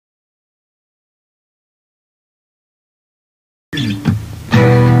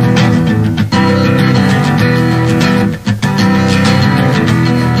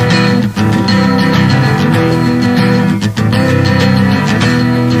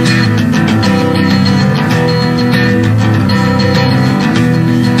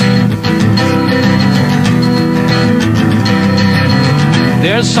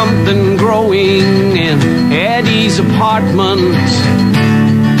There's something growing in Eddy's apartment.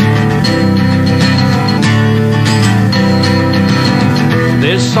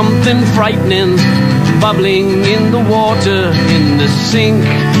 There's something frightening bubbling in the water in the sink.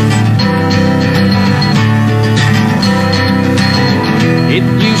 It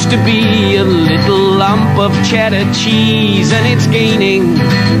used to be a little lump of cheddar cheese, and it's gaining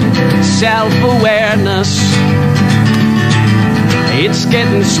self-awareness. It's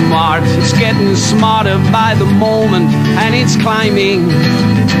getting smart, it's getting smarter by the moment, and it's climbing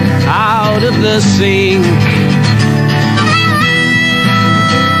out of the sink.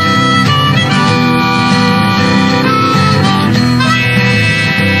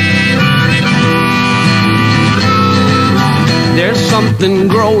 There's something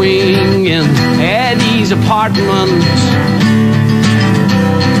growing in Eddy's apartment.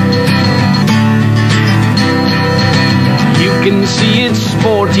 You can see its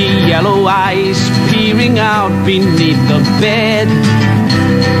sporty yellow eyes peering out beneath the bed.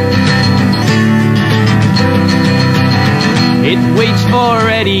 It waits for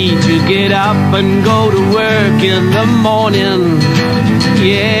Eddy to get up and go to work in the morning.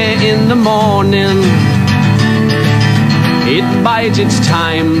 Yeah, in the morning. It bides its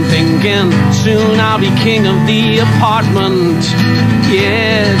time, thinking soon I'll be king of the apartment.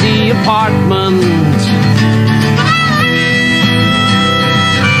 Yeah, the apartment.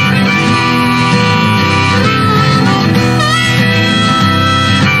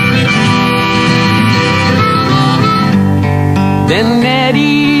 Then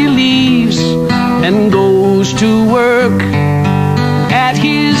Eddy leaves and goes to work at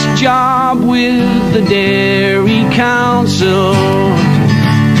his job with the Dairy Council.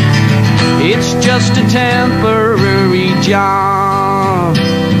 It's just a temporary job.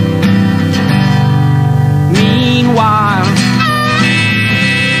 Meanwhile,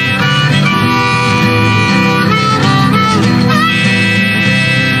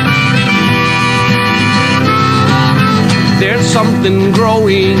 there's something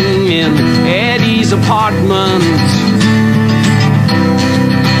growing in Eddy's apartment.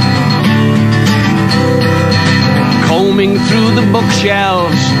 Combing through the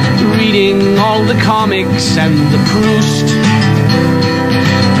bookshelves, reading all the comics and the Proust.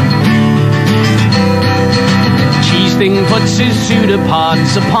 Cheese Thing puts his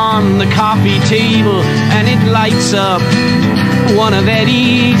pseudopods upon the coffee table, and it lights up one of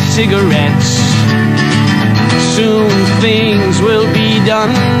Eddy's cigarettes. Soon things will be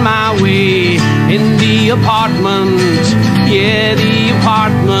done my way in the apartment. Yeah, the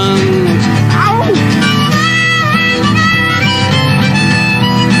apartment. Ow!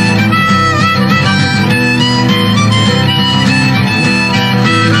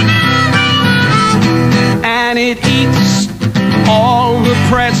 And it eats all the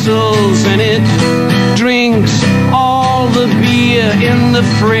pretzels, and it drinks all the beer in the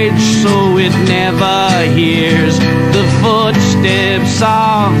fridge, so it never hears the footsteps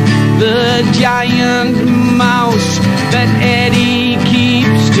of the giant mouse that Eddy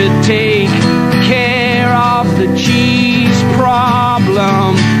keeps to take care of the cheese.